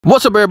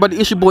What's up, everybody?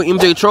 It's your boy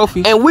MJ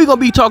Trophy, and we're gonna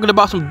be talking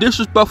about some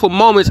disrespectful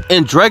moments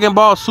in Dragon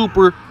Ball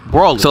Super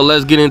Broly. So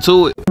let's get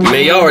into it.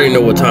 Man, y'all already know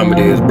what time it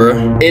is,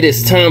 bruh. It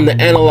is time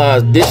to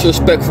analyze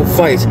disrespectful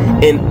fights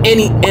in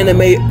any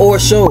anime or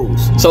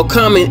shows. So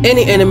comment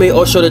any anime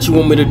or show that you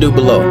want me to do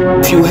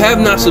below. If you have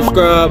not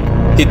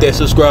subscribed, hit that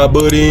subscribe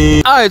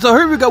button. Alright, so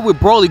here we go with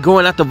Broly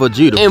going after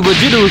Vegeta. And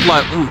Vegeta was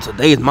like,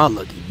 today is my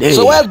lucky day.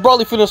 So as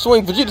Broly finna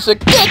swing, Vegeta said,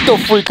 get the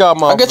freak out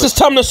my face. I guess it's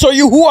time to show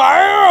you who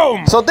I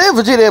am. So then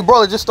Vegeta and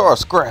Broly just started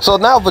scrapping. So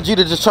now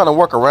Vegeta just trying to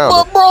work around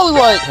it. But Broly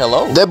like,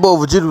 hello? That boy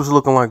Vegeta was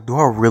looking like, do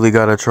I really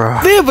gotta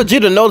try? Then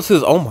Vegeta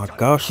notices, oh my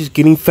gosh, she's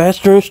getting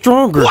faster and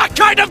stronger. What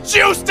kind of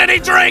juice did he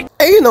drink?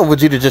 And you know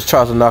Vegeta just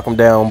tries to knock him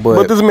down,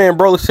 but this man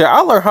Broly said, I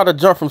learned how to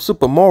jump from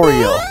Super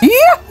Mario.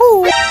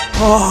 Yahoo!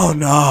 Oh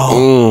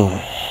no.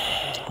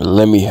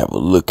 Let me have a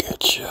look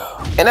at you.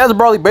 And as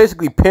Broly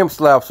basically pimp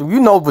slaps him, you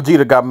know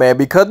Vegeta got mad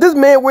because this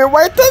man went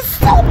right to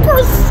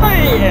Super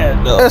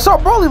Saiyan. And so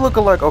Broly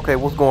looking like, okay,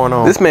 what's going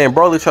on? This man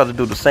Broly tried to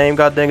do the same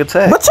goddamn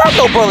attack. But y'all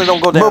know Broly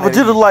don't go down. But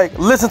Vegeta like,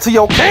 listen to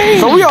your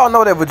king. So we all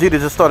know that Vegeta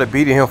just started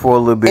beating him for a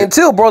little bit.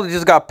 Until Broly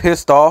just got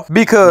pissed off.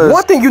 Because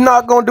one thing you're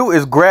not gonna do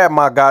is grab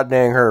my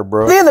goddamn hair,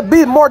 bro. Then to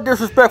be more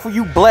disrespectful,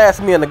 you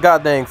blast me in the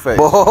goddamn face.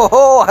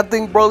 Oh, I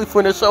think Broly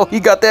finna show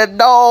he got that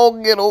dog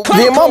in him.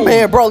 Then my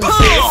man Broly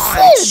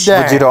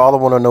said, Vegeta, all I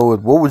want to know is,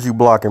 what was you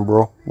blocking,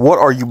 bro? What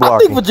are you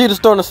blocking? I think Vegeta's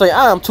starting to say,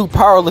 I am too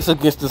powerless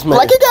against this man.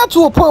 Like, it got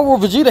to a point where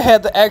Vegeta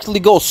had to actually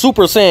go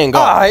Super Saiyan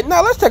God. Alright,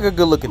 now let's take a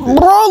good look at this.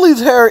 Broly's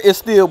hair is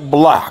still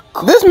black.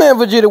 This man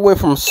Vegeta went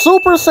from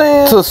Super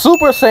Saiyan to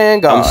Super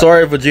Saiyan God. I'm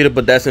sorry, Vegeta,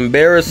 but that's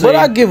embarrassing. But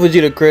I give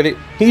Vegeta credit.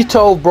 He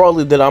told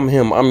Broly that I'm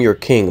him. I'm your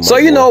king. So,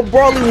 you know,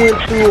 Broly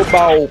went through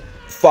about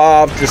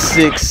 5 to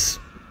 6,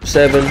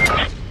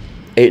 7,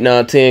 8,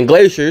 9, 10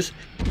 glaciers.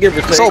 Give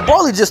or take. So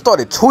Broly just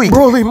started tweeting.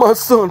 Broly, my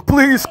son,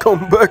 please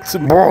come back to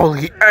me.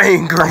 Broly,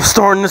 anger. I'm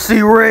starting to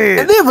see red.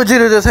 And then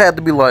Vegeta just had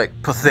to be like,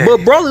 pathetic.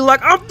 But Broly like,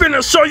 I'm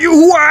finna show you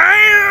who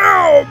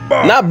I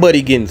am. Not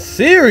Buddy getting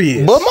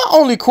serious. But my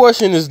only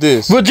question is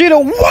this.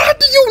 Vegeta, why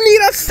do you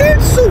need a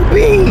sensu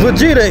bean?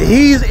 Vegeta,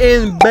 he's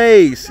in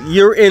base.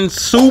 You're in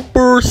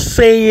Super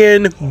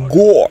Saiyan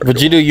God.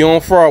 Vegeta, you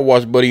on fraud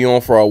watch, buddy. You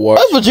on fraud watch.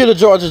 That's Vegeta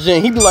Georgia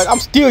Jen. He be like, I'm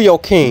still your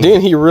king.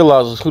 Then he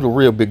realizes who the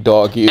real big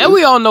dog is. And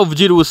we all know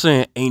Vegeta was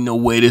saying, ain't no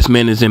way this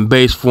man is in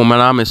base form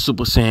and I'm in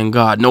Super Saiyan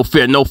God. No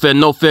fair, no fair,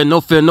 no fair,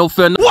 no fair, no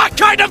fair. What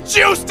kind of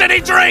juice did he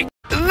drink?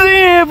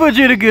 Then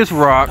Vegeta gets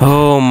rocked.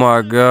 Oh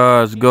my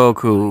gosh,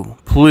 Goku,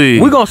 please.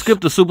 We're gonna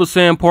skip the Super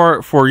Saiyan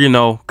part for, you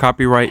know,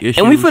 copyright issues.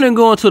 And we finna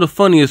go into the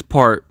funniest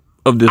part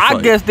of this fight.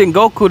 I guess then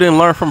Goku didn't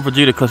learn from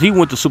Vegeta because he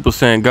went to Super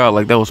Saiyan God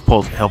like that was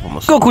supposed to help him.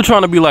 Goku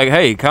trying to be like,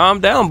 hey, calm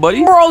down,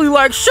 buddy. Broly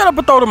like, shut up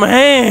and throw them a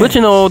hand. But you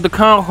know, the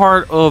kind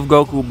heart of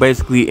Goku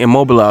basically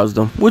immobilized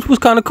them, which was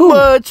kind of cool.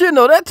 But you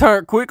know, that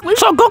turned quickly.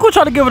 So Goku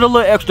tried to give it a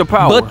little extra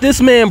power. But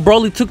this man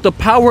Broly took the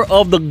power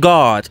of the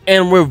gods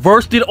and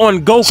reversed it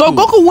on Goku. So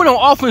Goku went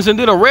on offense and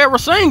did a rare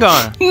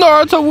Rasengan.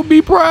 Naruto would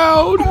be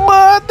proud.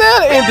 But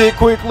that ended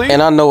quickly.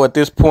 And I know at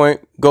this point,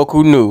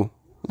 Goku knew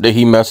that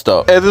he messed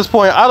up. At this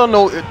point, I don't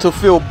know if to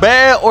feel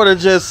bad or to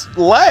just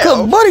laugh.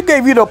 Cause Buddy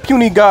gave you the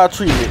puny god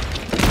treatment.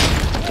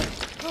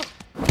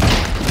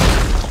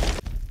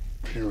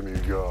 Puny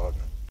god.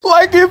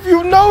 Like if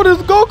you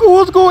noticed, Goku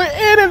was going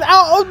in and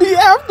out of the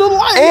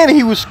afterlife. And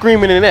he was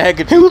screaming in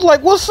agony. He was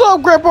like, what's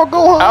up, Grandpa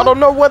Gohan? I don't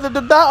know whether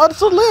to die or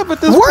to live at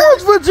this point.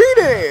 Where's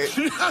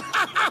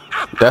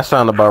Vegeta? That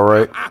sounded about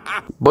right.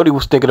 Buddy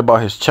was thinking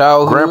about his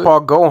childhood, Grandpa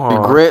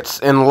Gohan, regrets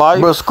in life.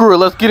 But screw it,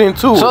 let's get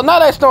into it. So now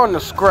they starting to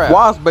scrap.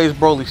 Why is base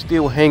Broly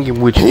still hanging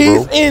with you,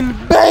 bro? He's in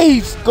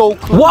base,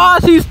 Goku. Why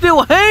is he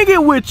still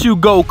hanging with you,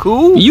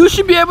 Goku? You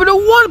should be able to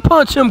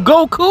one-punch him,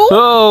 Goku.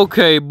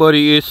 Okay,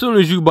 buddy, as soon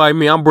as you bite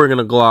me, I'm bringing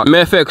a Glock.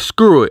 Matter of fact,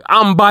 screw it,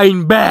 I'm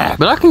biting back.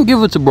 But I can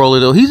give it to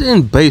Broly, though. He's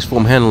in base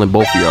form handling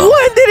both of y'all.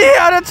 When did he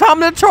have the time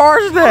to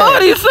charge that?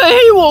 Buddy said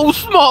he won't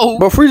smoke.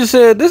 But Frieza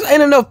said, this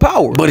ain't enough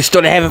power. But he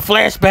started having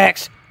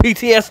flashbacks.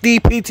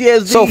 PTSD,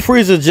 PTSD. So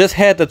Frieza just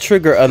had to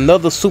trigger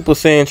another Super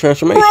Saiyan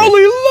transformation.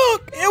 Broly,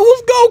 look, it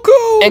was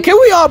Goku. And can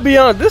we all be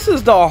honest, this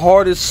is the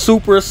hardest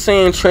Super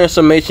Saiyan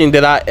transformation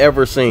that I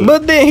ever seen.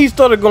 But then he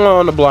started going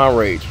on the blind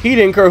rage. He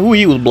didn't care who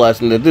he was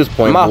blasting at this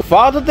point. My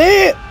father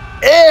dead.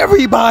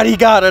 Everybody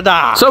gotta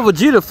die. So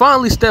Vegeta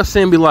finally steps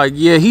in and be like,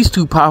 yeah, he's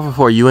too powerful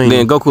for you, ain't he?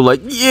 Then Goku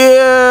like,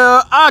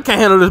 yeah, I can't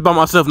handle this by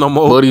myself no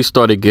more. But he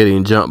started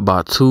getting jumped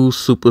by 2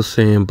 Super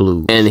Saiyan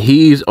Blues. And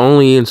he's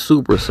only in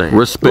Super Saiyan.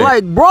 Respect.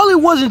 Like,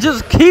 Broly wasn't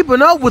just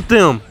keeping up with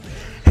them.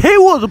 He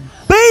was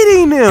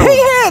beating them. He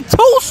had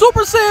 2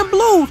 Super Saiyan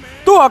Blues.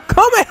 Threw a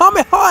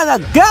Kamehameha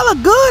and a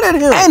Galagun at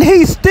him. And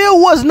he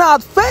still was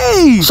not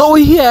phased. So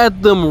he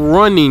had them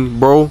running,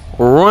 bro.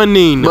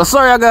 Running. But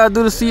sorry I gotta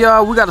do this to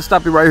y'all. We gotta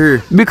stop it right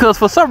here. Because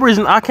for some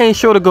reason, I can't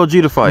show the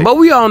Gogeta fight. But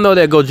we all know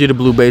that Gogeta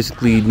Blue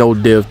basically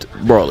no-diffed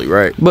Broly,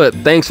 right? But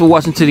thanks for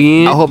watching to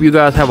the end. I hope you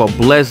guys have a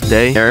blessed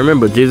day. And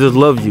remember, Jesus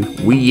loves you.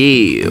 We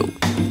yell.